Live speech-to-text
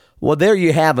Well, there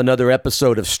you have another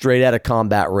episode of Straight Outta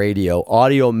Combat Radio,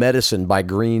 Audio Medicine by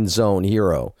Green Zone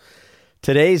Hero.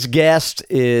 Today's guest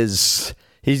he's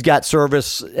got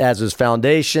service as his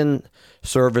foundation,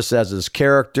 service as his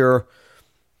character.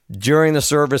 During the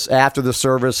service, after the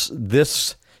service,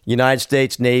 this United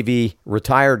States Navy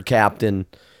retired captain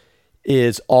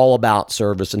is all about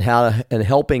service and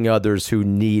helping others who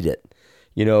need it.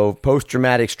 You know,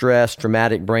 post-traumatic stress,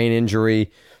 traumatic brain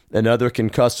injury, and other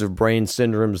concussive brain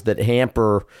syndromes that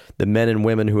hamper the men and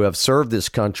women who have served this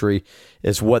country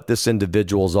is what this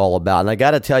individual is all about. And I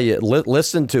got to tell you,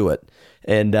 listen to it.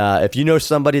 And if you know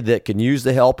somebody that can use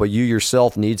the help or you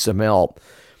yourself need some help,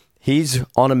 he's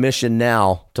on a mission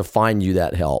now to find you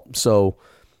that help. So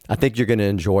I think you're going to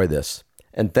enjoy this.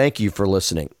 And thank you for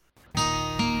listening.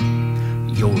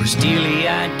 You're a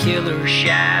steely-eyed killer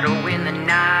shadow in the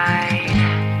night.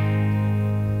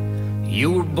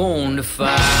 You were born to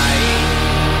fight.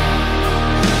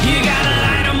 You gotta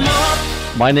light 'em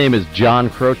up. My name is John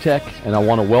Krotek, and I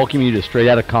want to welcome you to Straight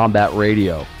Outta Combat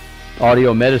Radio,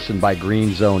 Audio Medicine by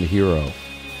Green Zone Hero.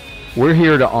 We're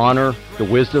here to honor the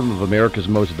wisdom of America's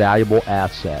most valuable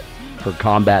asset for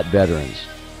combat veterans.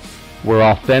 We're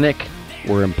authentic,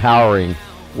 we're empowering,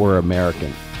 we're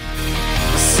American.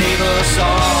 Save us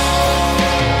all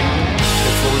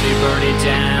before they burn it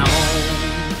down.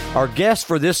 Our guest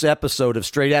for this episode of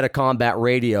Straight Outta Combat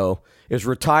Radio is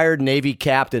retired Navy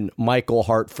Captain Michael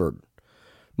Hartford.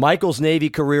 Michael's Navy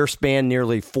career spanned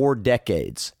nearly 4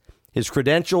 decades. His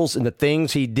credentials and the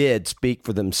things he did speak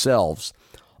for themselves,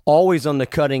 always on the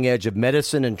cutting edge of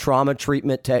medicine and trauma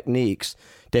treatment techniques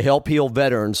to help heal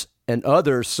veterans and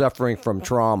others suffering from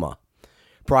trauma,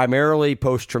 primarily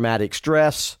post-traumatic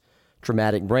stress,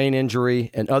 traumatic brain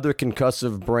injury, and other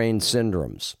concussive brain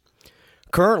syndromes.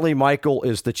 Currently, Michael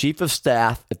is the Chief of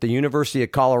Staff at the University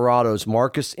of Colorado's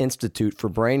Marcus Institute for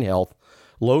Brain Health,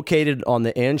 located on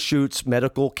the Anschutz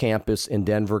Medical Campus in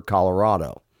Denver,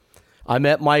 Colorado. I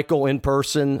met Michael in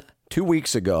person 2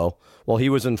 weeks ago while he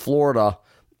was in Florida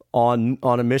on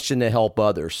a mission to help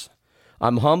others.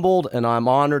 I'm humbled and I'm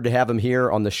honored to have him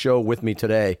here on the show with me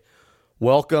today.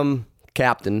 Welcome,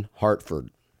 Captain Hartford.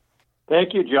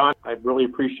 Thank you, John. I really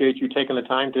appreciate you taking the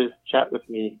time to chat with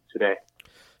me today.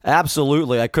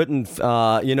 Absolutely. I couldn't,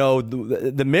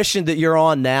 the mission that you're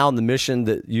on now and the mission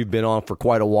that you've been on for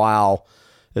quite a while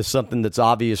is something that's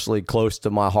obviously close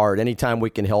to my heart. Anytime we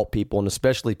can help people, and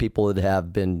especially people that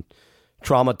have been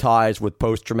traumatized with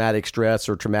post-traumatic stress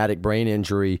or traumatic brain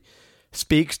injury,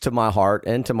 speaks to my heart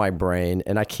and to my brain.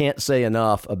 And I can't say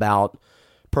enough about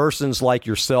persons like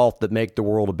yourself that make the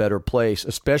world a better place,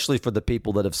 especially for the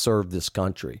people that have served this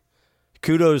country.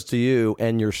 Kudos to you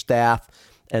and your staff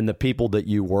and the people that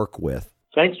you work with.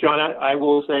 Thanks, John. I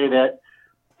will say that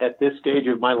at this stage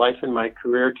of my life and my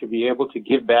career, to be able to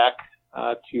give back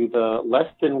to the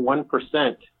less than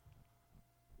 1%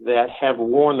 that have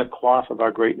worn the cloth of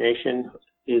our great nation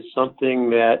is something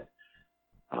that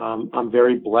I'm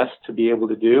very blessed to be able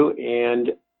to do.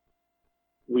 And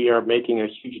we are making a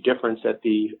huge difference at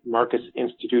the Marcus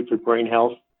Institute for Brain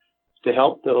Health to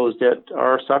help those that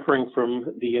are suffering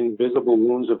from the invisible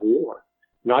wounds of war.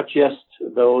 Not just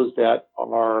those that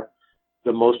are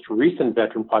the most recent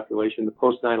veteran population, the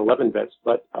post 9/11 vets,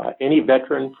 but any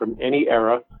veteran from any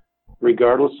era,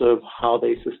 regardless of how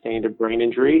they sustained a brain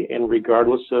injury and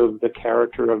regardless of the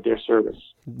character of their service.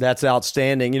 That's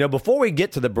outstanding. Before we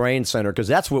get to the Brain Center, because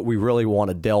that's what we really want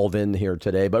to delve in here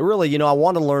today, but really, I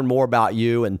want to learn more about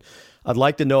you, and I'd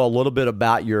like to know a little bit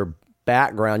about your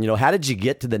background. How did you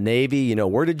get to the Navy?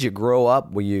 Where did you grow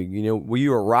up? Were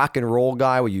you a rock and roll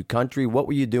guy? Were you country? What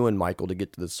were you doing, Michael, to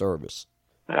get to the service?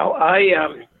 Well,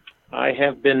 I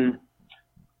have been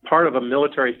part of a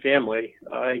military family.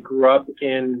 I grew up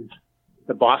in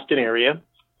the Boston area,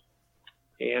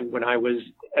 and when I was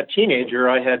a teenager,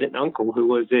 I had an uncle who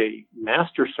was a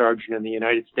master sergeant in the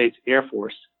United States Air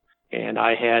Force, and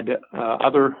I had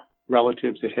other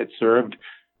relatives that had served.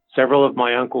 Several of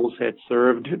my uncles had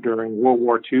served during World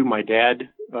War II. My dad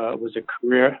was a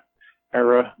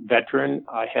career-era veteran.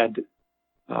 I had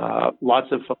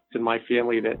lots of folks in my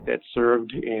family that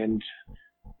served, and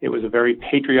it was a very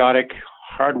patriotic,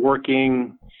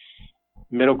 hardworking,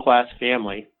 middle-class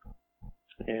family.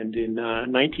 And in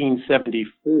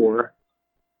 1974,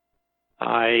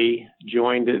 I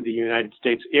joined the United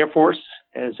States Air Force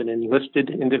as an enlisted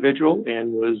individual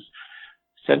and was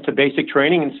sent to basic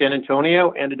training in San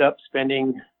Antonio, ended up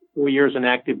spending 4 years in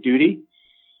active duty.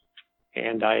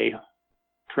 And I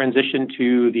transitioned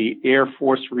to the Air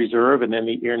Force Reserve and then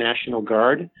the Air National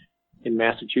Guard in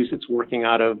Massachusetts, working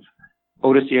out of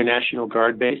Otis Air National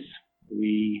Guard Base.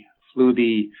 We flew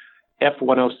the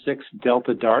F-106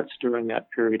 Delta Darts during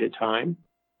that period of time.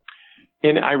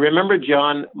 And I remember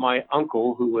John, my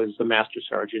uncle, who was the master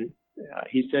sergeant,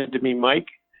 he said to me, Mike,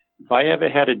 if I ever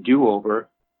had a do-over,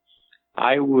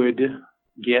 I would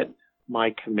get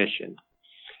my commission.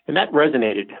 And that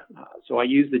resonated. So I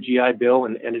used the GI Bill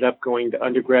and ended up going to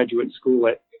undergraduate school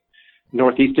at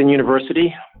Northeastern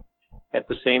University. At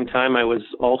the same time, I was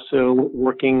also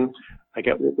working, I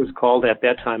got what was called at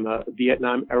that time a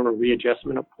Vietnam era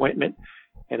readjustment appointment,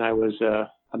 and I was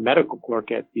a medical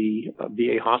clerk at the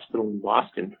VA hospital in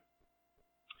Boston.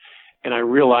 And I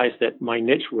realized that my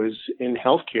niche was in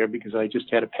healthcare because I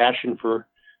just had a passion for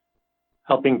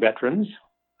helping veterans.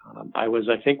 I was,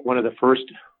 I think, one of the first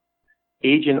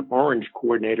Agent Orange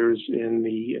coordinators in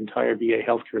the entire VA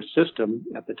healthcare system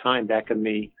at the time, back in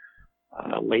the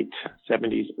late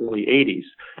 70s, early 80s.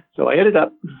 So I ended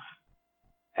up,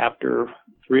 after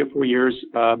 3 or 4 years,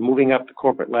 moving up the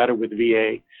corporate ladder with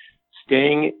VA,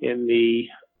 staying in the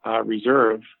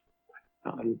reserve.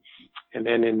 And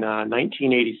then in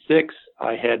 1986,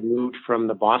 I had moved from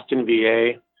the Boston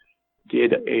VA,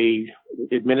 did a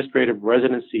administrative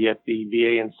residency at the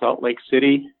VA in Salt Lake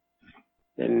City,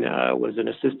 and was an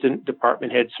assistant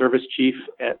department head service chief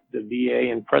at the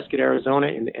VA in Prescott, Arizona,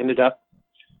 and ended up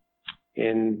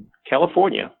in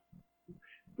California.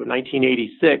 In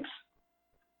 1986,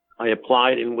 I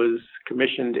applied and was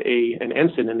commissioned an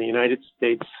ensign in the United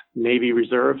States Navy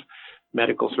Reserve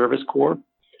Medical Service Corps.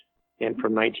 And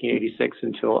from 1986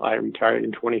 until I retired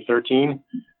in 2013,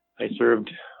 I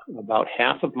served about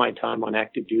half of my time on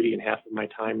active duty and half of my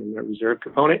time in the reserve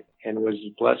component, and was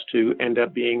blessed to end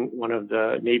up being one of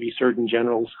the Navy Surgeon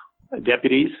General's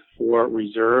deputies for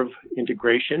reserve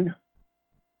integration.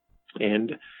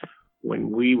 And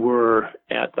when we were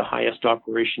at the highest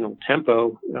operational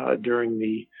tempo during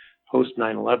the post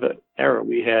 9/11 era,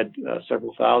 we had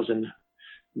several thousand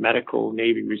medical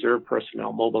Navy Reserve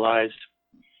personnel mobilized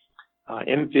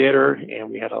in theater, and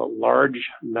we had a large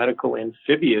medical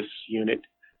amphibious unit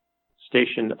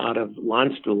stationed out of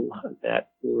Landstuhl that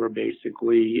were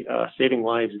basically saving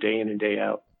lives day in and day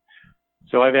out.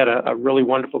 So I've had a really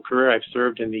wonderful career. I've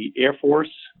served in the Air Force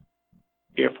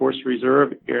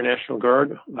Reserve, Air National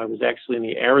Guard. I was actually in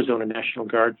the Arizona National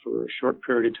Guard for a short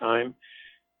period of time,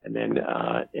 and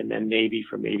then Navy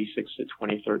from 86 to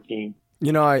 2013.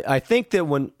 You know, I think that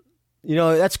when, you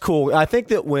know, that's cool. I think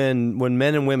that when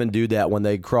men and women do that, when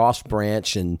they cross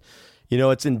branch, and, you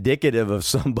know, it's indicative of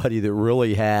somebody that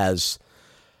really has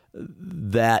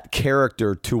that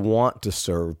character to want to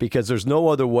serve, because there's no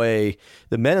other way.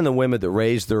 The men and the women that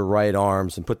raise their right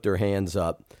arms and put their hands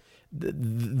up,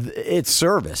 it's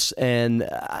service, and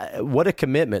what a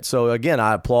commitment. So again,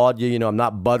 I applaud you. You know, I'm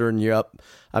not buttering you up.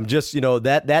 I'm just, you know,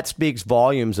 that speaks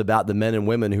volumes about the men and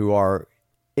women who are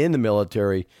in the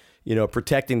military, you know,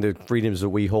 protecting the freedoms that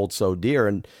we hold so dear.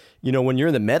 And, you know, when you're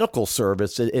in the medical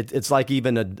service, it's like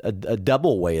even a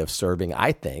double way of serving,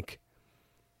 I think.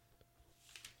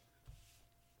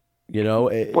 You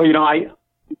know, well, you know,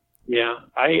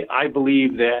 I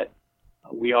believe that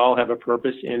we all have a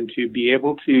purpose, and to be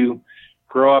able to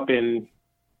grow up in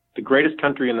the greatest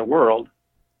country in the world,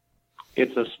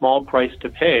 it's a small price to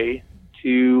pay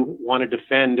to want to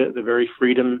defend the very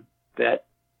freedom that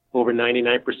over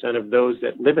 99% of those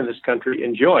that live in this country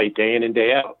enjoy day in and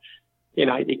day out. You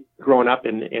know, I think growing up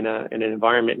in an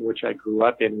environment in which I grew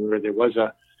up in, where there was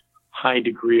a high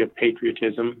degree of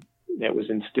patriotism that was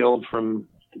instilled from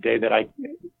the day that I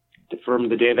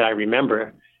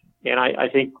remember. And I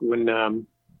think when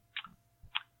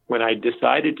I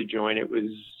decided to join, it was,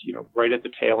 you know, right at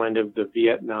the tail end of the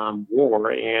Vietnam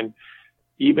War. And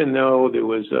even though there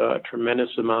was a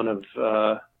tremendous amount of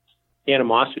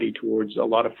animosity towards a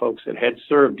lot of folks that had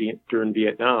served during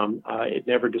Vietnam, it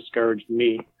never discouraged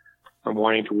me from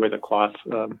wanting to wear the cloth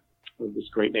of this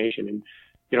great nation. And,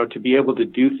 you know, to be able to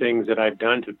do things that I've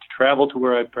done, to travel to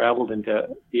where I've traveled, and to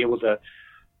be able to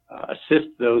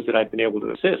assist those that I've been able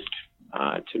to assist.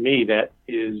 To me, that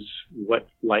is what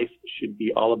life should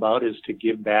be all about, is to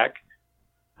give back,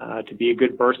 to be a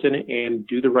good person and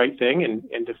do the right thing,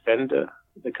 and defend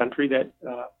the country that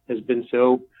has been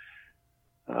so,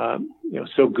 you know,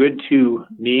 so good to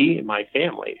me and my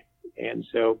family. And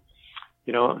so,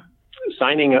 you know,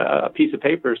 signing a piece of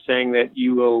paper saying that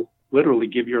you will literally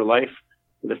give your life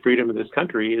for the freedom of this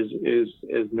country is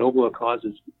as noble a cause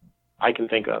as I can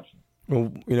think of.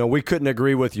 Well, you know, we couldn't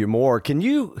agree with you more. Can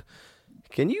you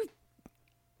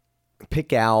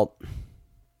pick out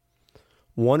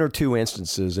one or two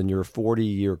instances in your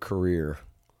 40-year career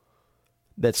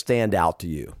that stand out to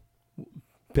you?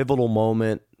 Pivotal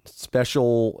moment,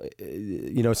 special,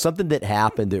 you know, something that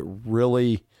happened that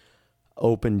really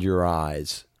opened your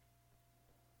eyes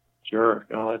Sure.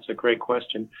 No, that's a great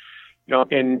question.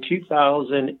 In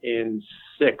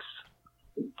 2006,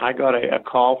 I got a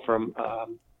call from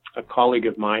a colleague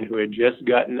of mine who had just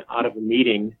gotten out of a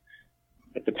meeting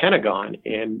at the Pentagon,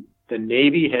 and the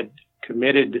Navy had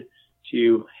committed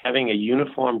to having a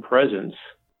uniform presence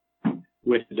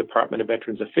with the Department of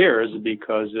Veterans Affairs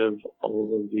because of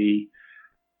all of the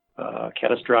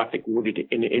catastrophic wounded,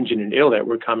 injured, and ill that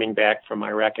were coming back from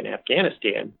Iraq and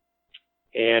Afghanistan.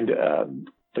 And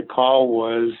the call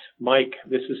was, Mike,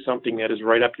 this is something that is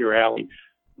right up your alley.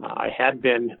 I had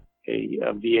been a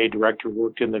VA director,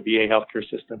 worked in the VA healthcare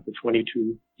system for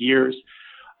 22 years,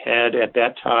 had at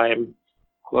that time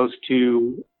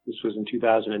this was in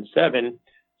 2007,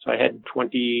 so I had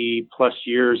 20 plus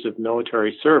years of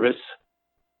military service.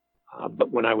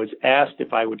 But when I was asked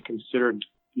if I would consider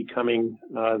becoming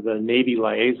the Navy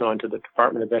liaison to the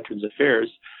Department of Veterans Affairs,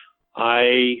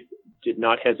 I did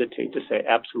not hesitate to say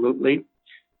absolutely.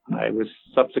 I was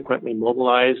subsequently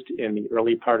mobilized in the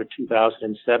early part of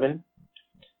 2007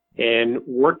 and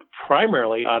worked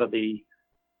primarily out of the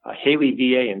Haley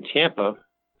VA in Tampa.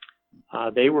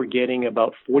 They were getting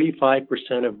about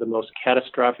 45% of the most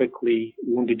catastrophically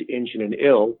wounded, injured, and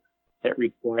ill that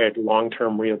required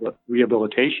long-term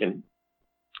rehabilitation.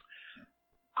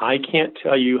 I can't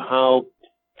tell you how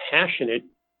passionate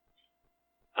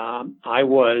I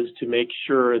was to make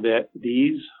sure that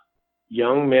these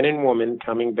young men and women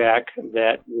coming back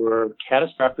that were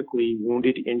catastrophically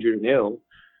wounded, injured, and ill,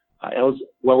 as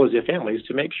well as their families,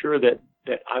 to make sure that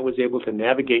I was able to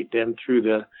navigate them through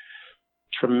the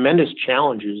tremendous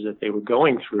challenges that they were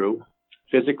going through,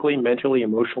 physically, mentally,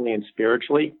 emotionally, and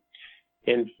spiritually.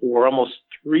 And for almost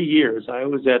 3 years, I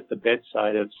was at the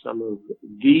bedside of some of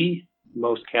the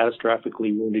most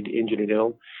catastrophically wounded, injured, and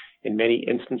ill. In many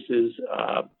instances,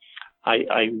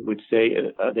 I would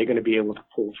say, are they going to be able to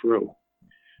pull through?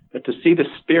 But to see the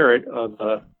spirit of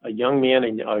a young man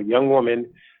and a young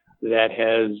woman that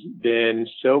has been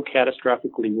so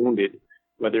catastrophically wounded,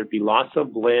 whether it be loss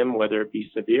of limb, whether it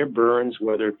be severe burns,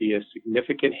 whether it be a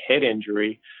significant head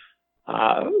injury,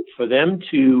 for them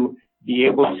to be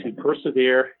able to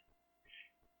persevere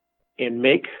and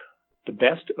make the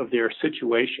best of their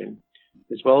situation,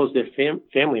 as well as their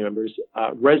family members,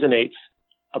 resonates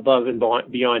above and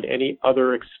beyond any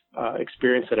other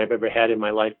experience that I've ever had in my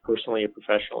life, personally or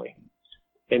professionally.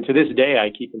 And to this day,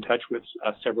 I keep in touch with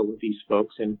several of these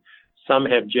folks, and some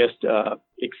have just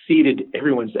exceeded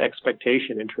everyone's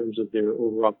expectation in terms of their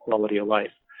overall quality of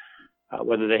life.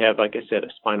 Whether they have, like I said, a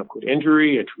spinal cord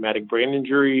injury, a traumatic brain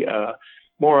injury,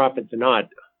 more often than not,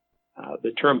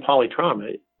 the term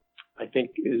polytrauma, I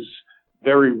think, is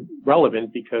very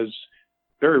relevant because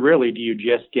very rarely do you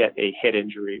just get a head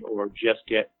injury or just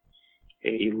get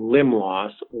a limb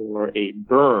loss or a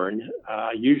burn.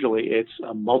 Usually it's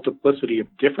a multiplicity of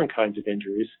different kinds of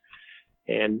injuries,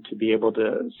 and to be able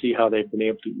to see how they've been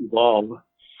able to evolve,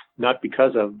 not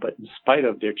because of, but in spite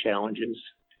of their challenges,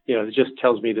 it just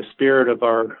tells me the spirit of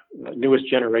our newest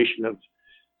generation of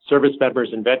service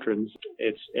members and veterans.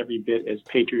 It's every bit as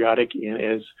patriotic and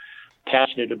as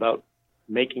passionate about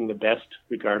making the best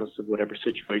regardless of whatever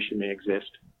situation may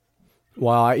exist.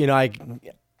 Well, I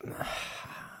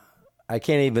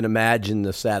can't even imagine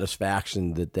the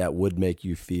satisfaction that would make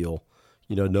you feel,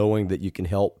 knowing that you can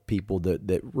help people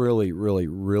that really, really,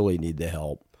 really need the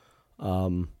help.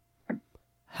 How,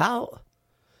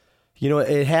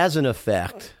 it has an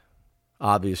effect,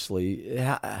 obviously.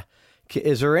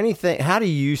 Is there anything, how do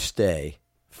you stay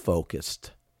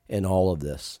focused in all of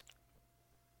this?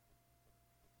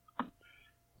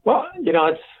 Well,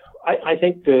 I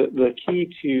think the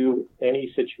key to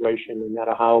any situation, no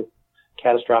matter how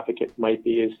catastrophic it might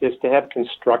be, is to have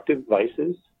constructive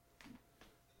vices.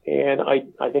 And I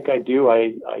think I do.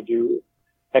 I do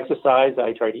exercise.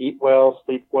 I try to eat well,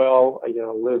 sleep well.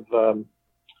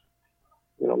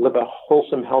 Live a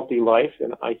wholesome, healthy life.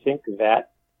 And I think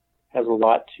that has a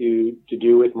lot to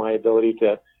do with my ability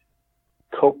to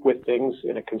cope with things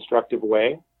in a constructive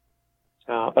way.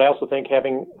 But I also think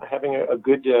having a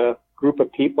good group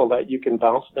of people that you can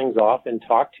bounce things off and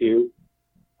talk to,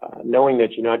 knowing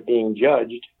that you're not being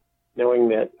judged, knowing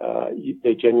that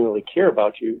they genuinely care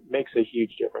about you, makes a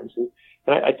huge difference. And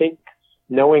I think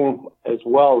knowing as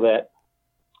well that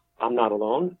I'm not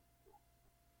alone,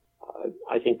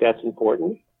 I think that's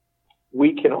important.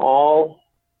 We can all,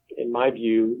 in my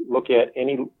view, look at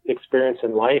any experience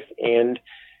in life and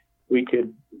we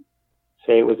could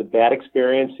say it was a bad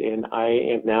experience and I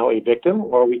am now a victim,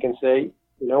 or we can say,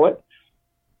 you know what,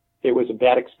 it was a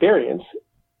bad experience,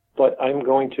 but I'm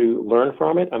going to learn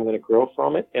from it, I'm going to grow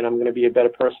from it, and I'm going to be a better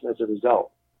person as a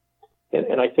result.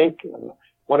 And I think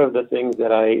one of the things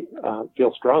that I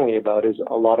feel strongly about is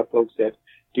a lot of folks that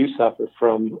do suffer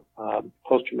from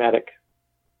post-traumatic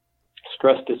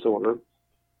stress disorder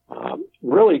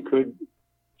really could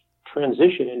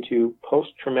transition into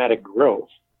post-traumatic growth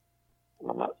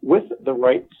with the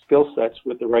right skill sets,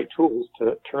 with the right tools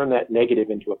to turn that negative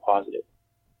into a positive.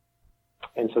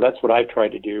 And so that's what I've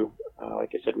tried to do.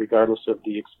 Like I said, regardless of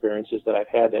the experiences that I've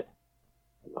had, that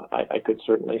I could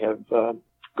certainly have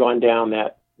gone down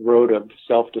that road of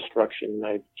self-destruction, and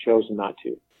I've chosen not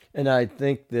to. And I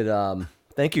think that,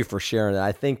 thank you for sharing that.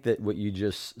 I think that what you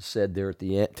just said there at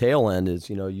the tail end is,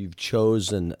 you've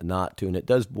chosen not to, and it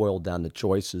does boil down to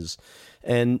choices.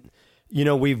 And,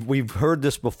 we've heard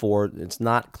this before. It's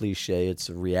not cliche, it's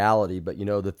a reality, but,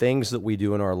 the things that we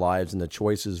do in our lives and the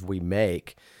choices we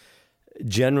make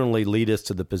generally lead us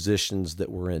to the positions that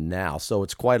we're in now. So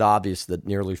it's quite obvious that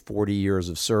nearly 40 years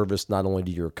of service, not only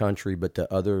to your country, but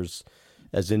to others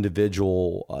as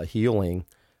individual healing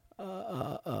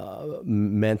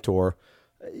mentor,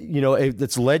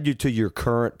 it's led you to your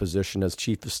current position as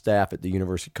chief of staff at the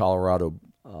University of Colorado.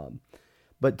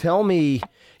 But tell me,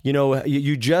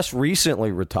 you just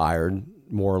recently retired,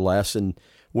 more or less, and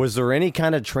was there any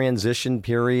kind of transition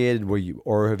period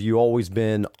or have you always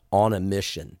been on a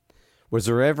mission? Was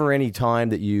there ever any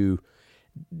time that you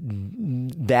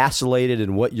vacillated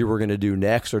in what you were going to do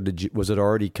next, or was it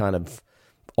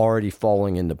already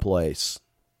falling into place?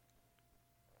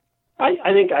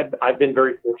 I think I've been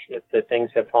very fortunate that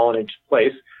things have fallen into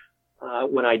place.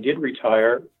 When I did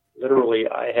retire, literally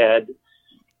I had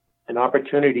an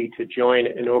opportunity to join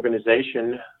an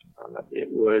organization. It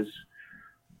was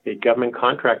a government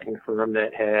contracting firm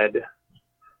that had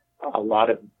a lot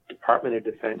of Department of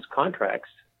Defense contracts,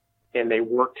 and they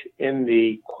worked in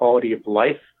the quality of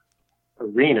life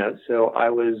arena. So I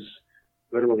was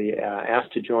literally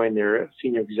asked to join their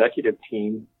senior executive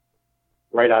team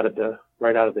right out of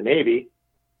the Navy,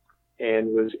 and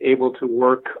was able to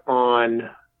work on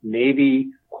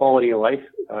Navy quality of life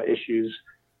issues.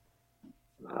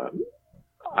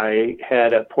 I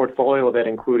had a portfolio that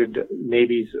included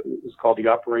Navy's, it was called the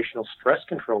Operational Stress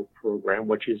Control Program,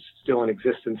 which is still in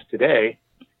existence today.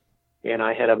 And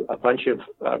I had a bunch of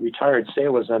retired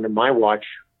sailors under my watch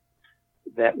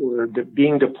that were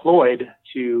being deployed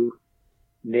to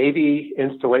Navy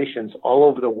installations all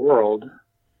over the world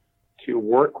to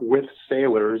work with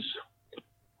sailors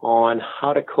on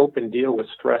how to cope and deal with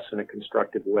stress in a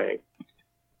constructive way,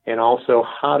 and also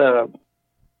how to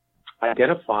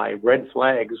identify red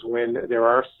flags when there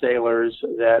are sailors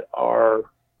that are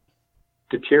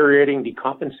deteriorating,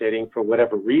 decompensating for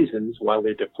whatever reasons while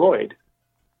they're deployed.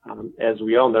 As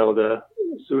we all know, the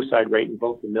suicide rate in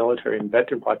both the military and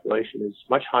veteran population is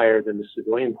much higher than the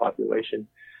civilian population.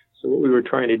 So what we were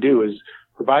trying to do is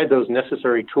provide those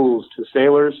necessary tools to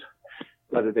sailors,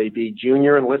 whether they be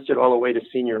junior enlisted all the way to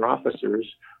senior officers,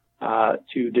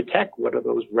 to detect what are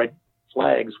those red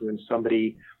flags when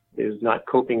somebody is not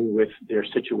coping with their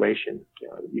situation.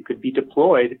 You could be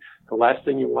deployed. The last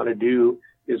thing you want to do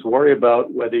is worry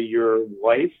about whether your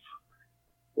wife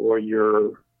or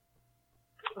your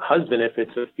husband, if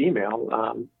it's a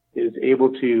female, is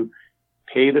able to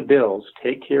pay the bills,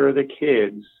 take care of the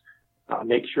kids,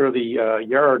 make sure the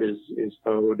yard is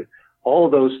mowed, all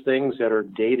of those things that are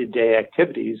day-to-day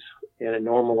activities in a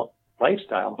normal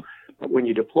lifestyle. But when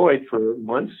you're deployed for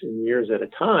months and years at a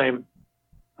time,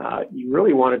 you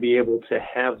really want to be able to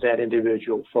have that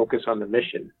individual focus on the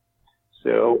mission.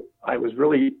 So I was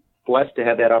really blessed to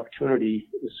have that opportunity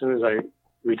as soon as I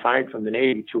retired from the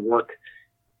Navy to work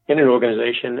in an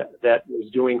organization that was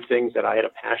doing things that I had a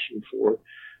passion for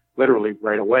literally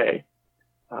right away.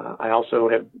 I also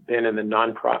have been in the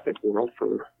nonprofit world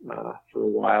for a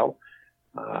while.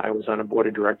 I was on a board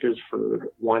of directors for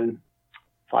one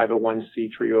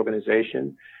 501c3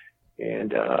 organization,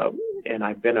 and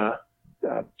I've been a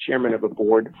chairman of a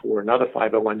board for another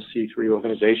 501c3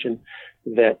 organization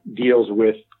that deals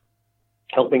with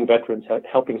helping veterans,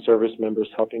 helping service members,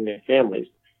 helping their families.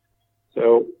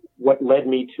 So what led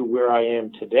me to where I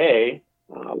am today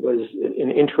was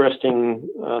an interesting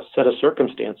set of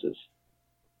circumstances.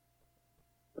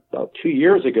 About 2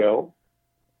 years ago,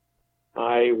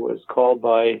 I was called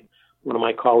by one of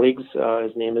my colleagues.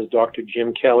 His name is Dr.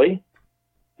 Jim Kelly.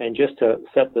 And just to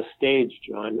set the stage,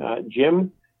 John,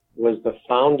 Jim was the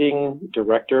founding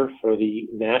director for the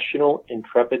National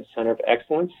Intrepid Center of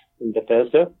Excellence in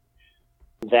Bethesda.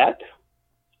 That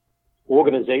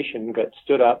organization got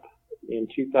stood up in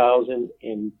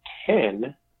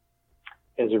 2010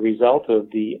 as a result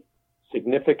of the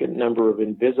significant number of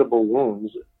invisible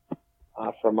wounds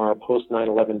from our post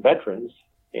 9/11 veterans.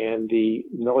 and the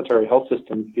military health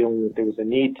system feeling that there was a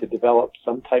need to develop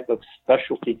some type of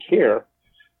specialty care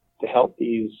to help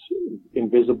these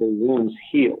invisible wounds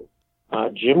heal.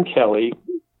 Jim Kelly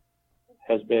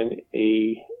has been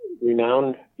a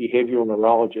renowned behavioral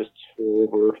neurologist for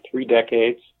over 3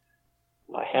 decades.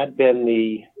 Had been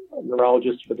the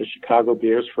neurologist for the Chicago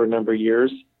Bears for a number of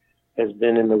years, has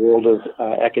been in the world of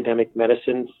academic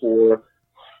medicine for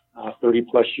 30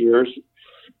 plus years.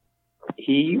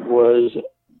 He was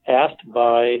asked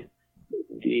by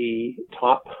the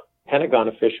top Pentagon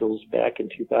officials back in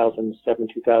 2007,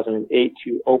 2008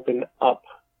 to open up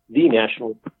the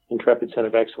National Intrepid Center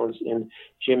of Excellence, and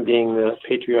Jim, being the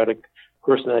patriotic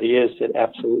person that he is, said,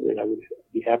 absolutely, I would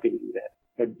be happy to do that.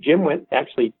 But Jim went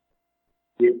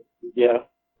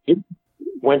he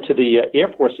went to the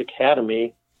Air Force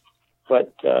Academy,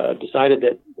 but decided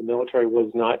that the military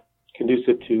was not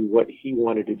conducive to what he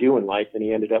wanted to do in life, and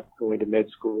he ended up going to med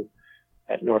school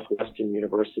at Northwestern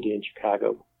University in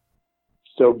Chicago.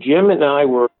 So Jim and I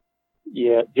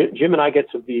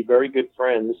get to be very good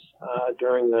friends.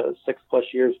 During the 6+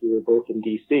 years we were both in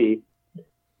D.C.,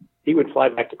 he would fly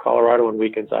back to Colorado on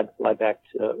weekends. I'd fly back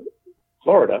to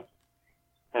Florida.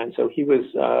 And so he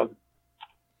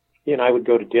and I would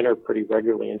go to dinner pretty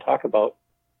regularly and talk about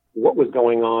what was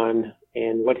going on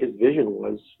and what his vision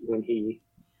was when he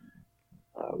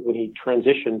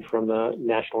transitioned from the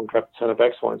National Intrepid Center of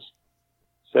Excellence.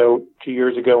 So 2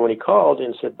 years ago when he called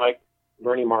and said, Mike,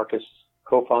 Bernie Marcus,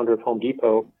 co-founder of Home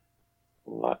Depot,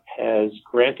 has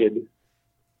granted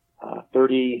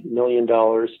 $30 million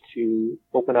to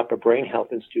open up a brain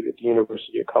health institute at the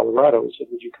University of Colorado. He said,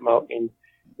 would you come out and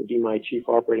be my chief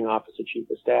operating officer, chief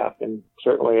of staff? And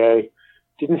certainly I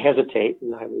didn't hesitate,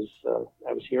 and I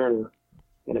was here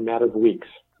in a matter of weeks.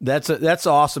 That's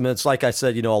awesome. It's like I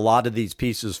said, a lot of these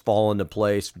pieces fall into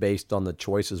place based on the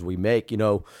choices we make.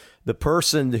 The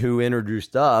person who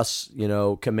introduced us,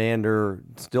 Commander,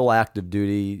 still active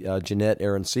duty, Jeanette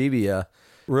Arancibia,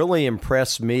 really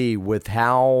impressed me with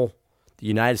how the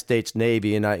United States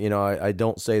Navy, and I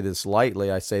don't say this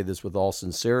lightly, I say this with all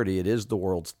sincerity, it is the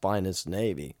world's finest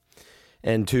Navy.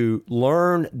 And to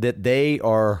learn that they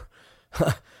are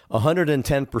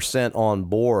 110% on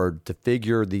board to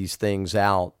figure these things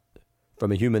out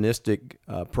from a humanistic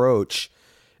approach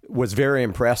was very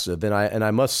impressive. And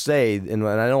I must say, and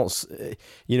I don't,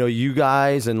 you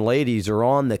guys and ladies are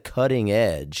on the cutting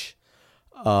edge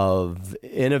of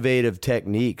innovative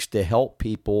techniques to help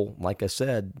people, like I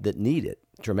said, that need it.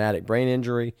 Traumatic brain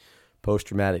injury,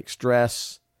 post-traumatic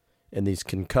stress, and these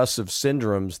concussive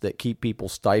syndromes that keep people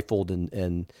stifled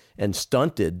and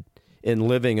stunted in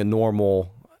living a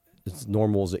as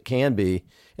normal as it can be,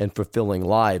 and fulfilling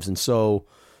lives. And so,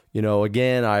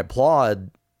 again, I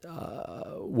applaud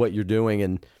what you're doing.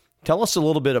 And tell us a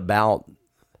little bit about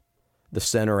the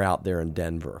center out there in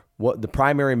Denver, what the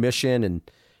primary mission and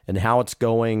how it's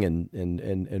going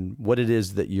and what it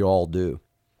is that you all do.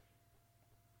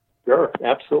 Sure,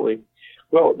 absolutely.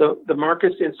 Well, the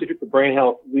Marcus Institute for Brain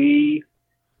Health, we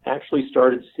actually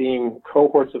started seeing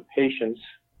cohorts of patients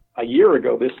a year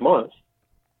ago this month,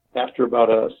 after about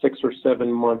a 6 or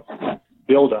 7 month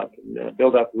build-up.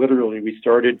 Literally, we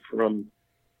started from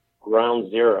ground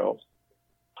zero,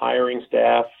 hiring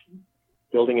staff,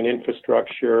 building an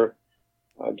infrastructure,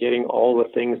 getting all the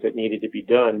things that needed to be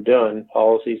done,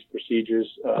 policies, procedures,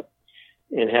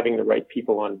 and having the right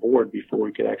people on board before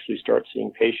we could actually start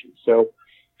seeing patients. So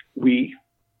we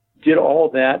did all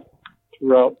that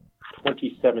throughout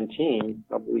 2017,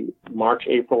 probably March,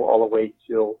 April, all the way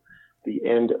till the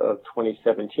end of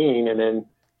 2017. And then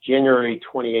January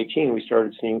 2018, we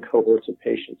started seeing cohorts of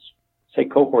patients. Say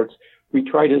cohorts, we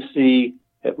try to see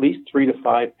at least 3 to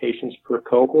 5 patients per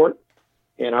cohort.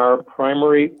 And our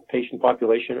primary patient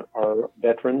population are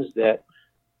veterans that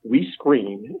we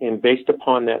screen. And based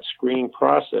upon that screening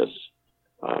process,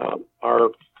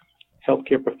 our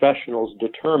healthcare professionals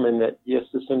determine that, yes,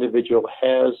 this individual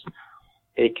has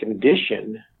a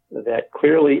condition that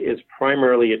clearly is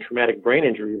primarily a traumatic brain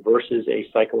injury versus a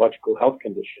psychological health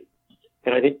condition.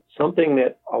 And I think something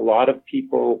that a lot of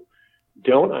people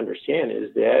don't understand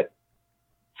is that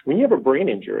when you have a brain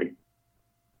injury,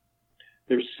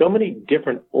 there's so many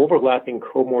different overlapping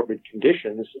comorbid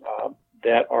conditions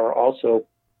that are also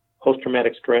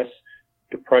post-traumatic stress,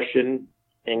 depression,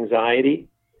 anxiety.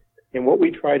 And what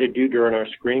we try to do during our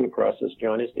screening process,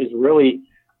 John, is really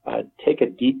take a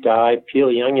deep dive, peel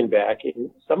the onion back,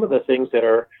 and some of the things that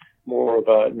are more of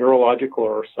a neurological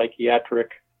or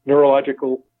psychiatric,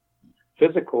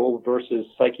 physical versus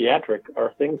psychiatric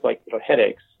are things like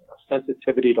headaches,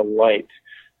 sensitivity to light,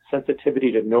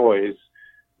 sensitivity to noise,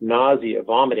 nausea,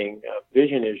 vomiting,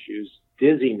 vision issues,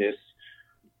 dizziness,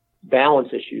 balance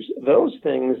issues. Those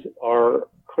things are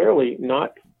clearly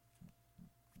not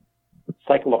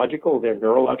psychological, they're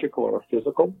neurological or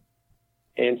physical.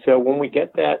 And so when we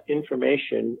get that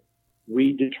information,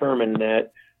 we determine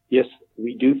that, yes,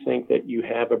 we do think that you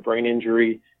have a brain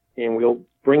injury, and we'll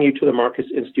bring you to the Marcus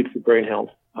Institute for Brain Health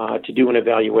to do an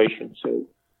evaluation. So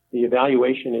the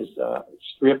evaluation is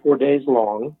 3 or 4 days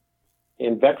long,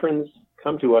 and veterans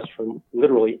come to us from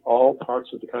literally all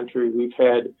parts of the country. We've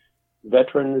had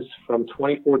veterans from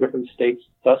 24 different states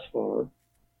thus far,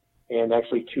 and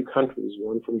actually 2 countries,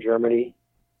 one from Germany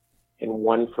and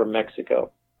one from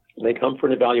Mexico. And they come for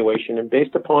an evaluation, and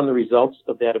based upon the results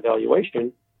of that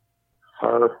evaluation,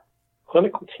 our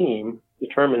clinical team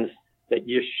determines that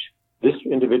this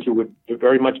individual would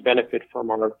very much benefit from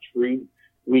our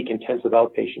 3-week intensive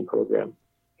outpatient program.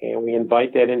 And we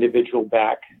invite that individual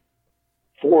back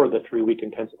for the 3-week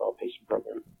intensive outpatient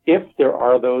program. If there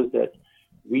are those that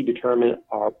we determine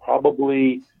are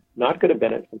probably not going to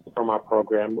benefit from our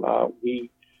program, we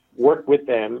work with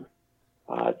them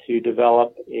to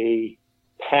develop a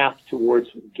path towards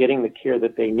getting the care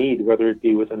that they need, whether it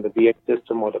be within the VA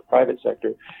system or the private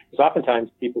sector. Because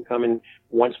oftentimes people come in,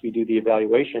 once we do the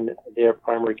evaluation, their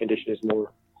primary condition is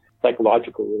more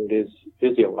psychological than it is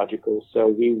physiological. So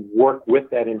we work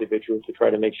with that individual to try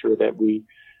to make sure that we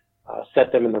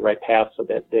set them in the right path so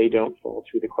that they don't fall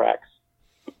through the cracks.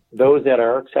 Those that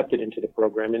are accepted into the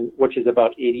program, and which is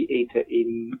about 88 to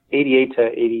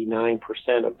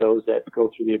 89% of those that go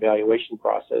through the evaluation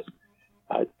process,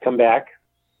 come back,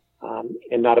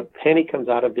 and not a penny comes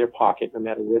out of their pocket, no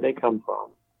matter where they come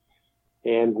from.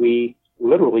 And we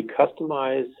literally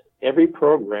customize every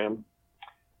program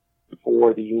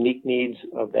for the unique needs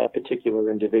of that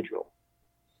particular individual.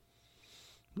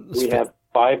 We have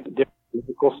 5 different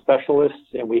medical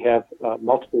specialists, and we have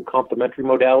multiple complementary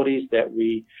modalities that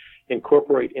we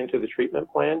incorporate into the treatment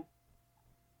plan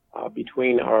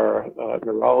between our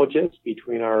neurologists,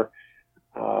 between our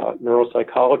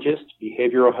neuropsychologists,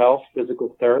 behavioral health,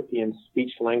 physical therapy, and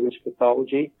speech language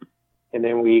pathology. And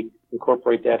then we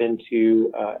incorporate that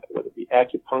into whether it be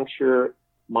acupuncture,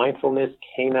 mindfulness,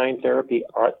 canine therapy,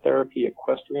 art therapy,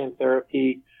 equestrian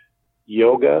therapy,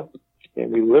 yoga.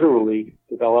 And we literally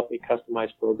develop a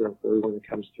customized program for everyone that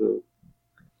comes through.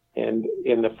 And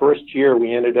in the first year,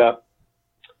 we ended up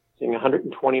seeing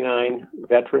 129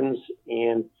 veterans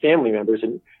and family members.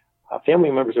 And family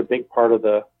members are a big part of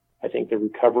the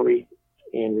recovery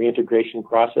and reintegration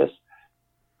process.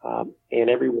 And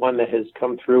everyone that has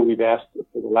come through, we've asked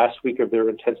for the last week of their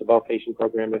intensive outpatient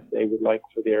program if they would like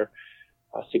for their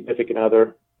significant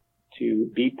other to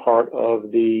be part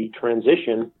of the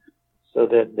transition, so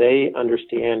that they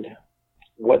understand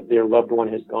what their loved one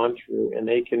has gone through, and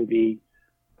they can be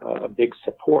a big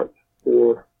support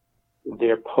for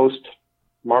their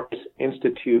post-Marcus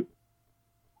Institute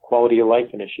quality of life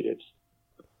initiatives.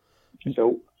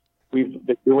 So we've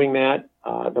been doing that.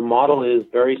 The model is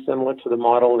very similar to the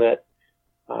model that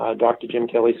Dr. Jim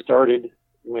Kelly started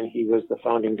when he was the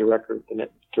founding director at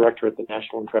the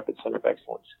National Intrepid Center of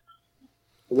Excellence.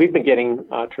 We've been getting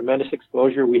tremendous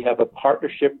exposure. We have a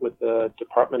partnership with the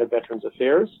Department of Veterans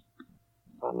Affairs.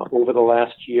 Over the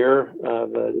last year,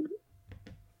 the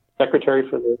Secretary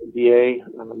for the VA,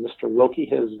 Mr. Wilkie,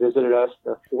 has visited us.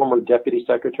 The former Deputy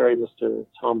Secretary, Mr.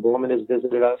 Tom Borman, has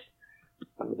visited us.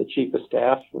 The Chief of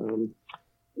Staff,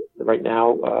 right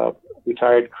now,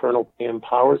 retired Colonel Pam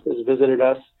Powers, has visited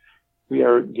us. We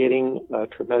are getting a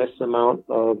tremendous amount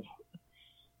of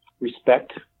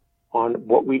respect on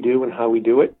what we do and how we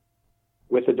do it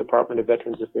with the Department of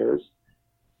Veterans Affairs.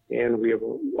 And we have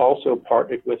also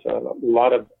partnered with a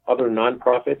lot of other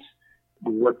nonprofits.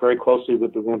 We work very closely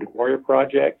with the Wounded Warrior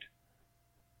Project.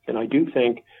 And I do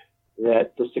think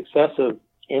that the success of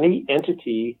any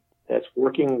entity that's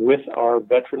working with our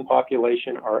veteran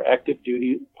population, our active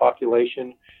duty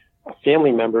population,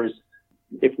 family members,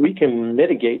 if we can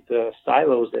mitigate the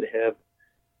silos that have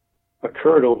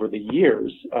occurred over the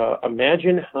years,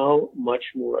 imagine how much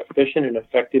more efficient and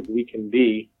effective we can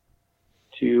be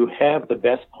to have the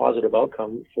best positive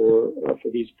outcome for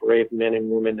these brave men and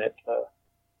women that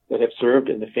have served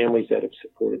and the families that have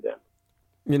supported them.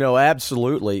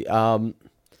 Absolutely.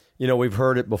 We've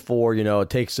heard it before, it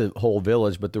takes a whole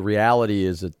village, but the reality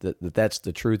is that's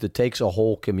the truth. It takes a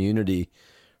whole community,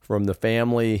 from the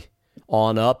family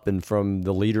on up and from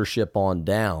the leadership on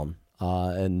down.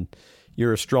 And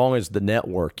you're as strong as the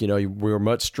network. We're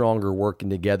much stronger working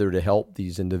together to help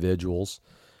these individuals.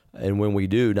 And when we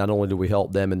do, not only do we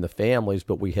help them and the families,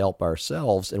 but we help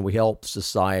ourselves and we help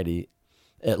society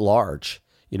at large.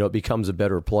 it becomes a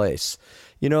better place.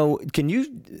 Can you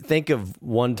think of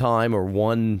one time or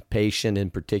one patient in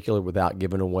particular, without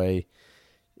giving away,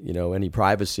 any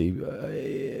privacy,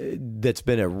 that's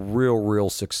been a real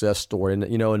success story? And,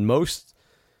 and most,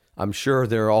 I'm sure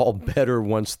they're all better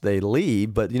once they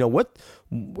leave, but,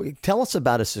 tell us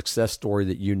about a success story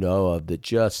that you know of that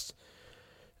just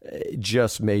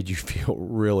made you feel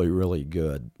really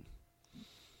good.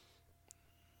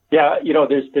 Yeah,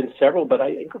 there's been several, but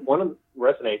I think one of them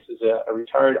resonates is a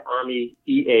retired Army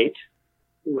E8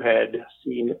 who had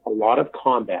seen a lot of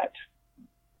combat.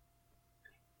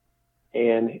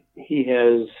 And he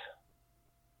has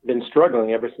been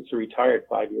struggling ever since he retired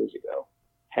 5 years ago.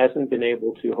 Hasn't been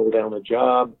able to hold down a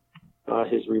job.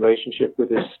 His relationship with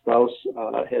his spouse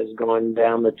has gone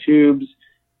down the tubes,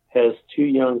 has 2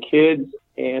 young kids,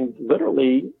 and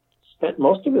literally spent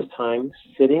most of his time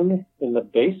sitting in the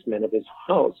basement of his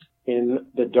house in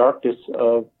the darkness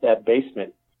of that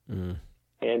basement. Mm.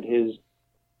 And his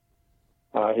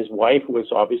wife was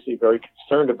obviously very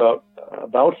concerned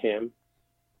about him.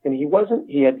 And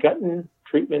he had gotten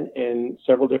treatment in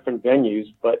several different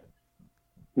venues, but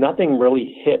nothing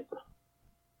really hit.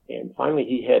 And finally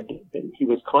he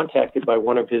was contacted by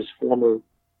one of his former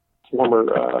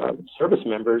service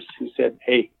members who said,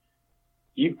 "Hey,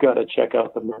 you've got to check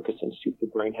out the Marcus Institute for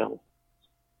Brain Health."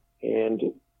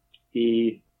 And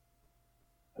he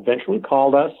eventually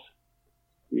called us.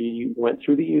 We went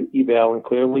through the eval, and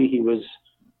clearly he was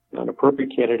an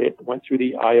appropriate candidate, went through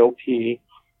the IOP,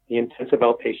 the intensive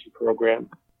outpatient program.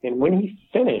 And when he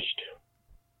finished,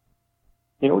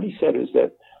 what he said is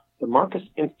that the Marcus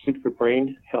Institute for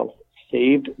Brain Health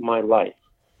saved my life.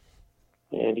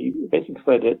 And he basically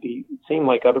said that it seemed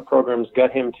like other programs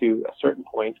got him to a certain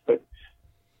point, but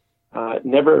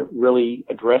never really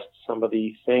addressed some of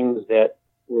the things that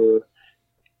were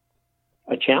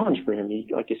a challenge for him.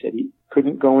 Like I said, he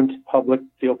couldn't go into public,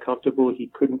 feel comfortable. He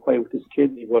couldn't play with his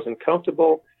kids. He wasn't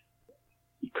comfortable.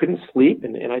 He couldn't sleep.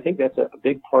 And I think that's a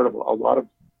big part of a lot of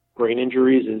brain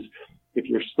injuries is if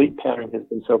your sleep pattern has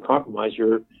been so compromised,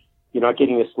 you're not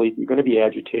getting to sleep. You're going to be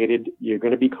agitated. You're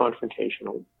going to be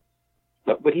confrontational.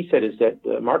 But what he said is that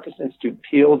the Marcus Institute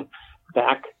peeled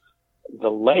back the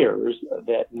layers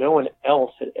that no one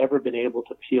else had ever been able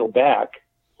to peel back.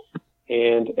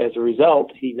 And as a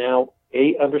result, he now,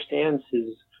 understands his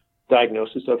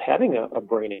diagnosis of having a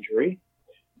brain injury.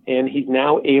 And he's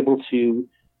now able to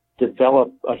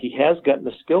develop, he has gotten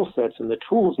the skill sets and the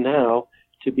tools now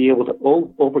to be able to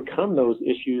overcome those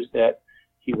issues that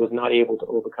he was not able to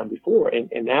overcome before.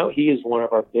 And now he is one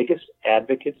of our biggest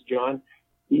advocates, John.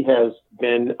 He has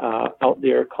been out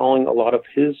there calling a lot of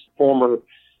his former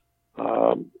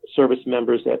service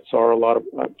members that saw a lot of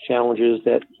challenges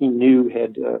that he knew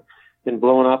had been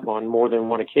blown up on more than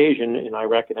one occasion in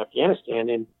Iraq and Afghanistan,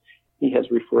 and he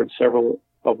has referred several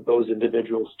of those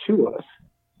individuals to us.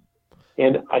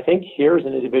 And I think here's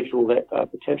an individual that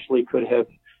potentially could have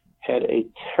had a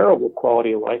terrible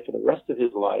quality of life for the rest of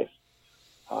his life.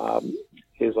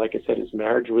 Like I said, his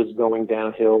marriage was going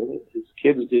downhill. His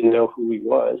kids didn't know who he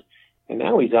was. And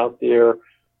now he's out there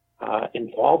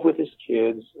involved with his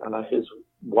kids. His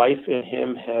wife and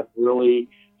him have really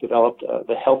developed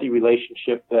the healthy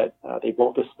relationship that they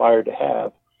both aspire to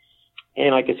have.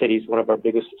 And like I said, he's one of our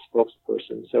biggest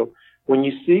spokespersons. So when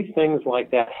you see things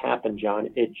like that happen, John,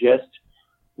 it just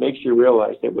makes you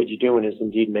realize that what you're doing is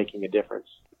indeed making a difference.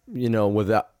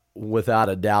 Without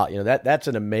a doubt, that's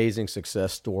an amazing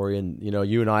success story. And,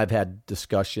 you and I have had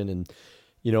discussion and,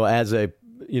 as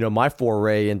my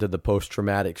foray into the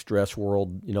post-traumatic stress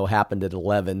world, happened at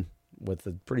 11 with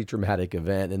a pretty traumatic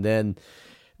event. And then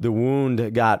the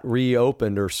wound got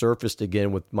reopened or surfaced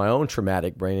again with my own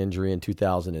traumatic brain injury in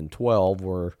 2012,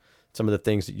 where some of the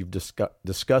things that you've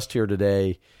discussed here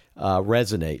today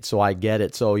resonate. So I get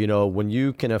it. So, when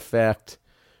you can affect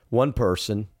one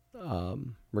person,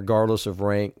 regardless of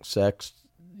rank, sex,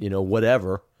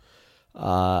 whatever,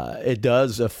 it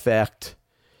does affect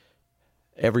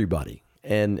everybody,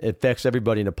 and it affects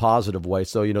everybody in a positive way.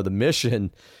 So, the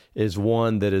mission is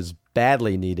one that is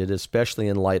badly needed, especially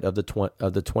in light of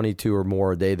the 22 or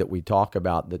more a day that we talk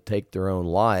about that take their own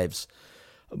lives.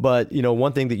 But,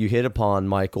 one thing that you hit upon,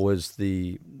 Michael, is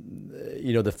the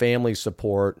family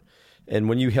support. And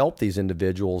when you help these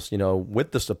individuals,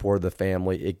 with the support of the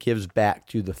family, it gives back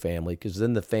to the family, because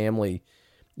then the family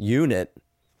unit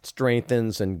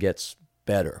strengthens and gets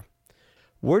better.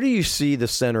 Where do you see the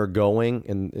center going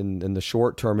in the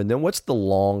short term? And then what's the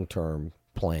long-term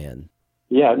plan?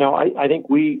 Yeah, no, I think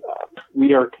we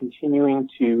are continuing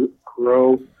to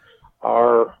grow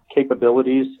our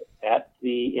capabilities at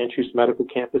the Anschutz Medical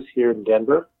Campus here in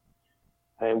Denver.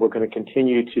 and we're going to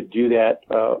continue to do that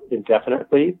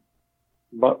indefinitely.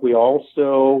 But we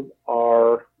also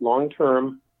are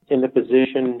long-term in the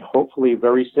position, hopefully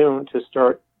very soon, to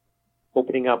start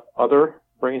opening up other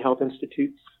brain health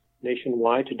institutes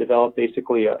nationwide to develop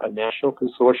basically a national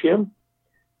consortium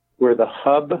where the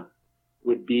hub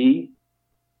would be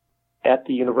at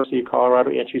the University of Colorado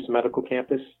Anschutz Medical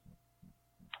Campus,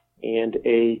 and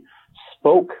a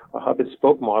hub and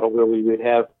spoke model where we would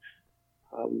have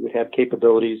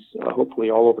capabilities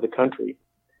hopefully all over the country.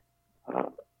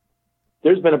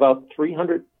 There's been about 3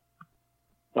 million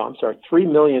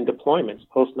deployments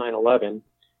post 9/11,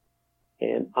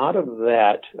 and out of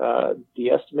that, the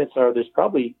estimates are there's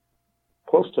probably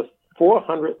close to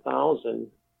 400,000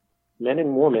 men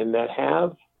and women that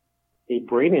have a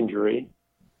brain injury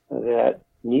that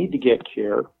need to get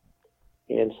care,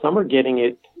 and some are getting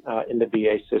it in the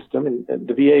VA system, and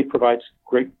the VA provides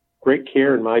great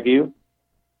care in my view.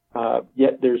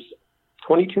 Yet there's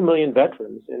 22 million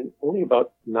veterans, and only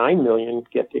about 9 million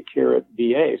get the care at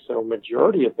VA. So a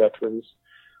majority of veterans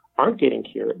aren't getting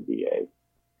care at VA.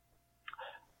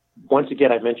 Once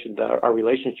again, I mentioned our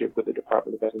relationship with the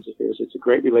Department of Veterans Affairs. It's a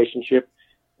great relationship.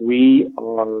 We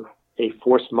are a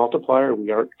force multiplier.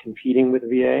 We aren't competing with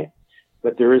VA,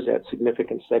 but there is that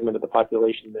significant segment of the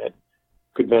population that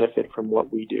could benefit from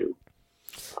what we do.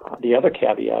 The other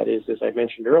caveat is, as I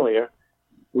mentioned earlier,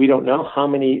 we don't know how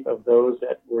many of those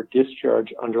that were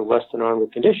discharged under less than honorable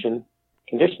conditions.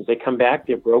 They come back,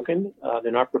 they're broken,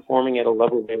 they're not performing at a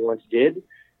level they once did.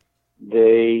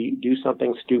 They do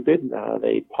something stupid.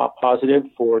 They pop positive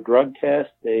for a drug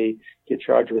test. They get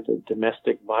charged with a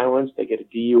domestic violence. They get a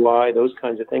DUI, those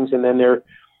kinds of things, and then they're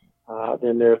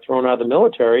thrown out of the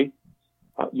military.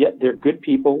 Yet they're good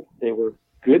people. They were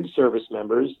good service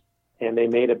members, and they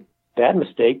made a bad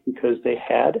mistake because they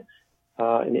had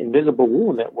an invisible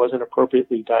wound that wasn't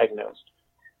appropriately diagnosed.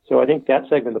 So I think that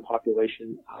segment of the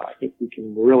population, I think we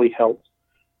can really help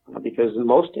because in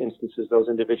most instances, those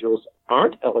individuals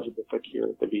aren't eligible for care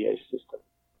at the VA system.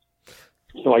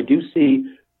 So I do see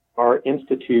our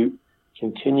institute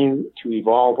continue to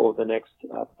evolve over the next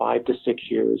 5 to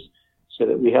 6 years so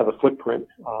that we have a footprint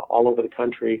all over the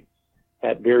country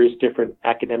at various different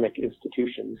academic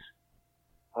institutions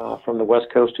from the West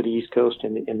Coast to the East Coast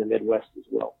and in the Midwest as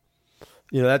well.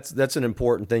 You know, that's an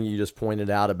important thing you just pointed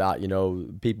out about, you know,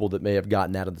 people that may have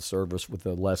gotten out of the service with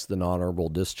a less than honorable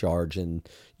discharge, and,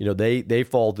 you know, they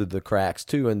fall through the cracks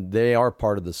too, and they are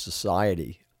part of the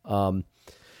society.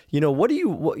 You know,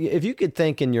 if you could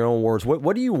think in your own words,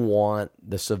 what do you want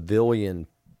the civilian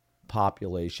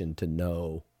population to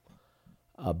know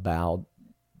about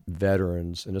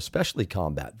veterans, and especially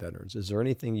combat veterans? Is there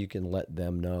anything you can let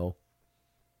them know?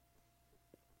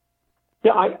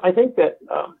 Yeah, I think that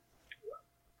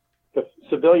the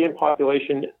civilian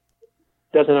population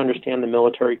doesn't understand the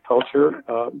military culture,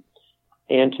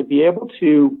 and to be able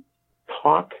to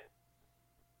talk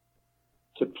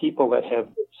to people that have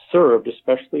served,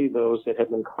 especially those that have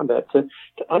been in combat, to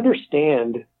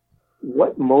understand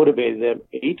what motivated them,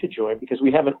 A, to join, because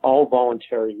we have an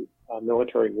all-voluntary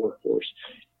military workforce.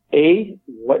 A,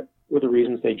 what were the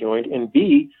reasons they joined, and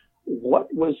B,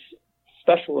 what was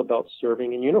special about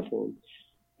serving in uniform.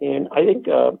 And I think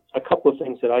a couple of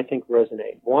things that I think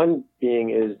resonate. One being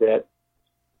is that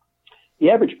the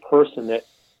average person that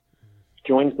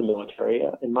joins the military,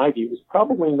 in my view, is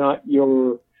probably not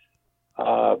your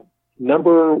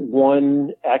number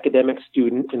one academic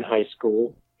student in high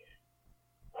school.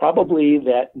 Probably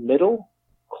that middle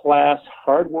class,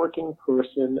 hardworking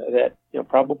person that, you know,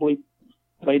 probably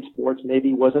played sports,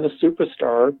 maybe wasn't a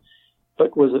superstar,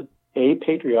 but was A,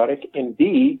 patriotic, and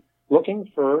B,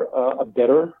 looking for a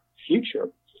better future.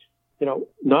 You know,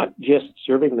 not just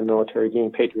serving the military,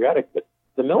 being patriotic, but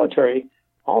the military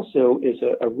also is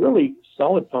a really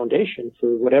solid foundation for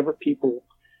whatever people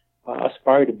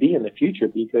aspire to be in the future,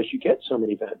 because you get so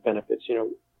many benefits. You know,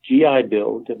 GI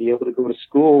Bill, to be able to go to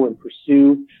school and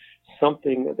pursue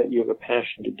something that you have a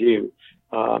passion to do.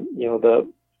 You know,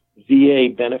 the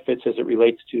VA benefits as it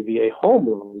relates to VA home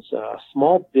loans,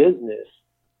 small business,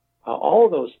 all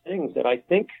of those things that I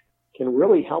think can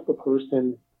really help a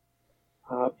person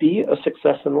be a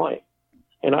success in life.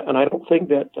 And I don't think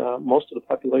that most of the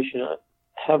population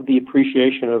have the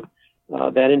appreciation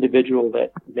of that individual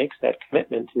that makes that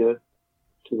commitment to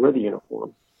wear the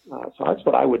uniform. So that's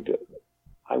what I would do.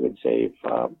 I would say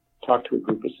if talk to a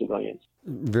group of civilians.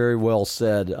 Very well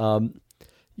said.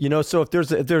 You know, so if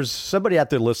there's somebody out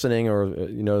there listening, or,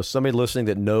 you know, somebody listening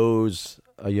that knows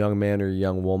a young man or a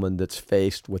young woman that's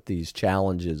faced with these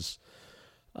challenges,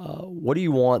 what do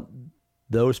you want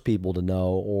those people to know?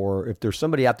 Or if there's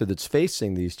somebody out there that's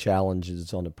facing these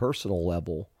challenges on a personal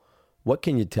level, what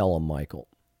can you tell them, Michael?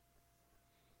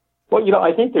 Well,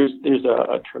 I think there's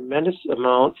a tremendous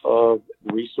amount of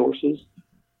resources.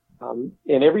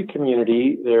 In every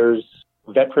community, there's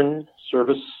veteran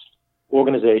service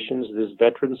organizations, there's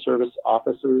veteran service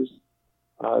officers,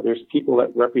 there's people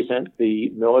that represent the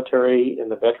military and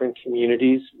the veteran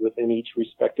communities within each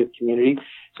respective community.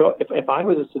 So if I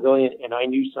was a civilian and I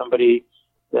knew somebody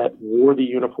that wore the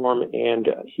uniform and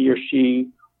he or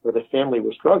she or the family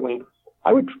was struggling,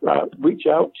 I would reach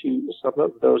out to some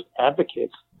of those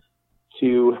advocates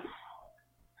to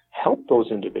help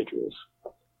those individuals.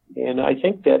 And I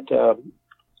think that,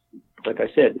 like I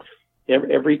said,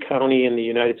 every county in the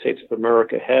United States of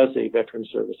America has a veteran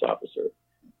service officer.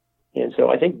 And so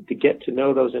I think to get to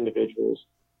know those individuals,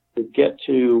 to get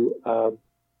to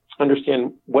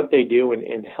understand what they do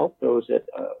and help those that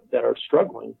are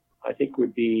struggling, I think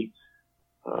would be,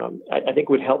 I think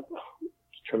would help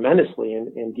tremendously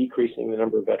in decreasing the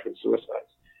number of veteran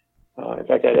suicides. In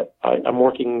fact, I'm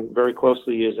working very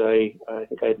closely, as I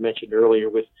think I had mentioned earlier,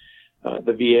 with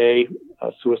the VA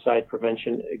Suicide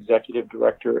Prevention Executive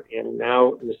Director, and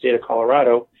now in the state of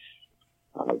Colorado,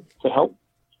 to help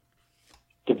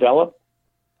develop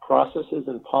processes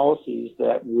and policies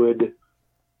that would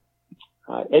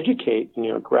educate,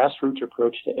 a grassroots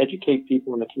approach to educate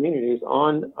people in the communities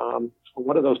on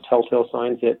what are those telltale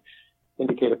signs that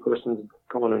indicate a person's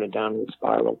going on a downward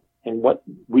spiral, and what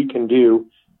we can do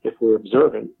if we're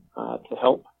observant to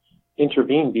help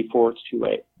intervene before it's too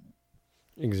late.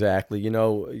 Exactly.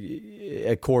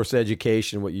 Of course,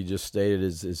 education, what you just stated,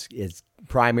 is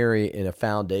primary and a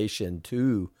foundation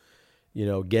to,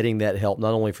 getting that help,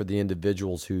 not only for the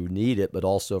individuals who need it, but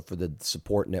also for the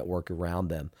support network around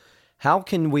them. How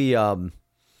can we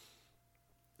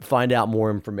find out more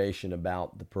information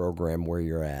about the program where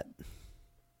you're at?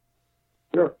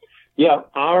 Sure. Yeah,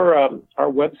 our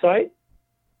website,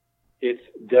 it's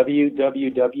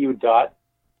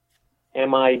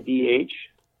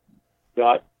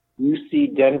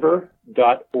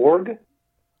www.midh.ucdenver.org.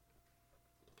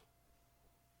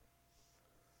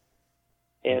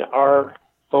 And our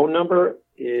phone number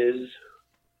is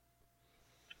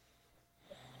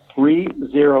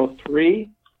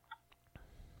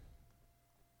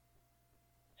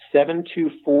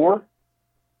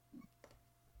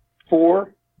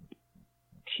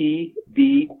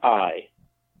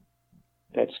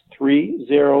That's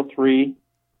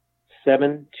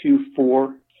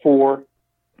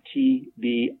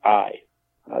 303-724-4TBI.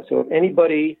 So if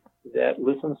anybody that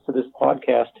listens to this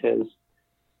podcast has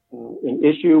an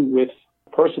issue with a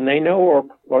person they know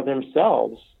or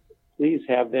themselves, please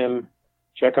have them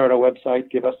check out our website,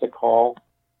 give us a call,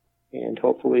 and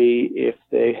hopefully if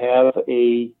they have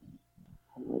a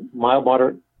mild,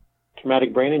 moderate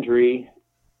traumatic brain injury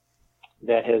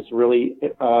that has really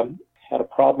had a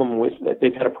problem with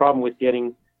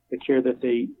getting the care that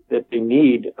they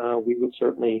need, we would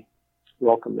certainly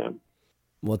welcome them.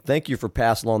 Well, thank you for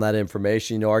passing on that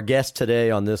information. Our guest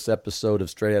today on this episode of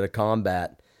Straight Outta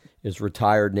Combat is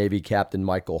retired Navy Captain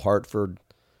Michael Hartford.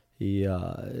 He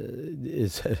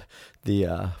is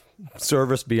the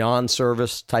service beyond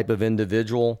service type of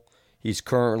individual. He's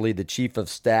currently the chief of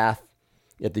staff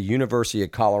at the University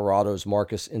of Colorado's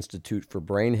Marcus Institute for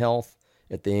Brain Health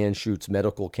at the Anschutz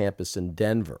Medical Campus in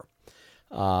Denver.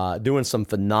 Doing some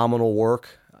phenomenal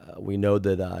work. We know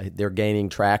that they're gaining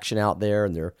traction out there,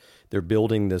 and they're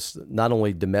building this not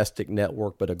only domestic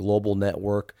network but a global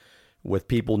network with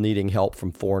people needing help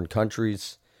from foreign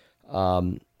countries.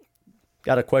 Got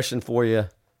a question for you,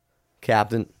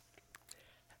 Captain.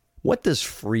 What does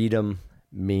freedom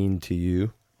mean to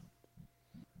you?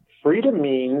 Freedom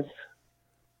means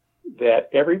that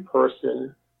every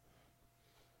person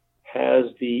has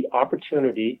the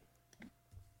opportunity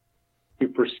to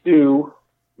pursue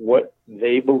what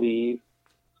they believe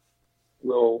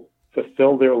will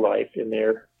fulfill their life and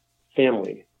their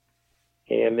family.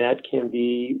 And that can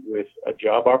be with a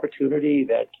job opportunity,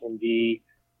 that can be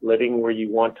living where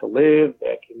you want to live,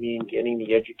 that can mean getting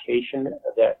the education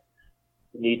that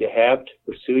you need to have to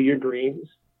pursue your dreams,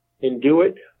 and do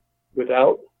it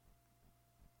without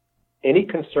any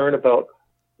concern about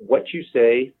what you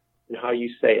say and how you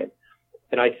say it.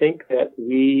 And I think that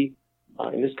we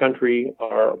in this country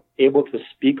are able to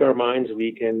speak our minds.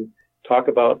 We can talk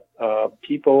about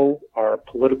people, our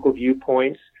political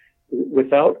viewpoints,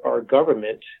 without our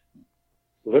government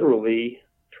literally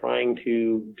trying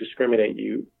to discriminate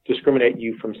you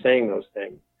from saying those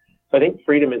things. So I think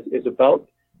freedom is about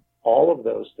all of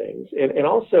those things. And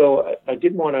also, I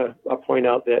did want to point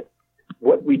out that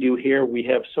what we do here, we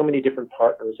have so many different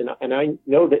partners. And I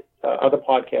know that other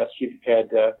podcasts, you've had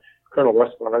Colonel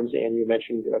Russ Barnes, and you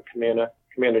mentioned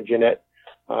Commander Jeanette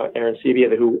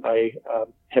Arancibia, who I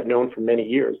have known for many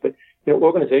years. But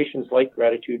organizations like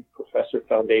Gratitude Professor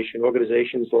Foundation,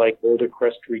 organizations like Boulder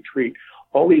Crest Retreat,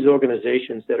 all these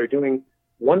organizations that are doing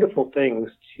wonderful things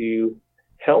to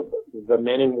help the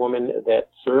men and women that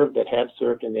have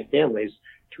served, and their families,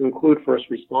 to include first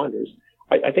responders.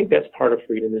 I think that's part of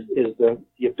freedom is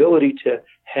the ability to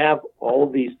have all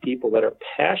of these people that are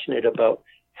passionate about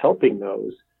helping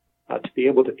those to be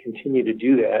able to continue to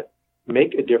do that,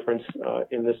 make a difference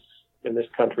in this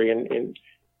country. And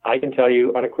I can tell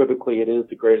you unequivocally, it is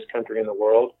the greatest country in the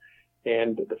world.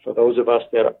 And for those of us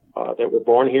that were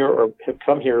born here or have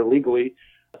come here legally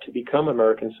to become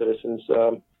American citizens,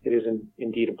 it is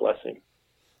indeed a blessing.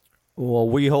 Well,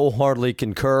 we wholeheartedly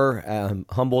concur. I'm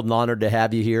humbled and honored to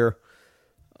have you here,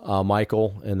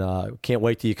 Michael, and can't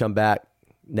wait till you come back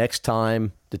next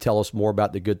time to tell us more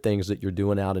about the good things that you're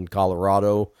doing out in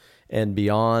Colorado and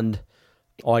beyond.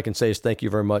 All I can say is thank you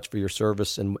very much for your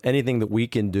service, and anything that we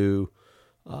can do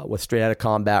with Straight Outta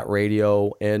Combat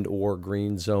Radio and or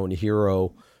Green Zone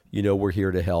Hero, we're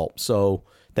here to help. So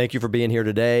thank you for being here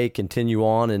today. Continue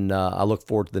on, and I look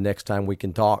forward to the next time we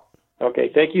can talk.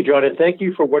 Okay, thank you, John, and thank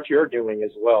you for what you're doing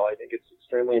as well. I think it's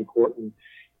extremely important,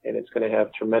 and it's going to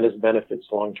have tremendous benefits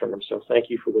long term. So thank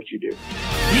you for what you do. You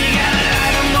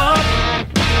gotta light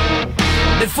 'em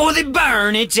up before they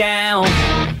burn it down.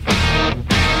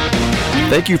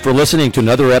 Thank you for listening to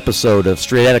another episode of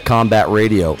Straight Outta Combat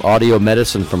Radio, audio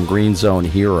medicine from Green Zone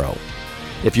Hero.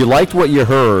 If you liked what you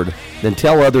heard, then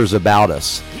tell others about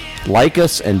us. Like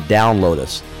us and download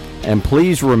us. And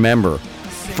please remember,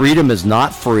 freedom is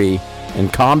not free,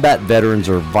 and combat veterans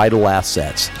are vital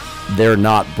assets. They're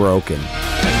not broken.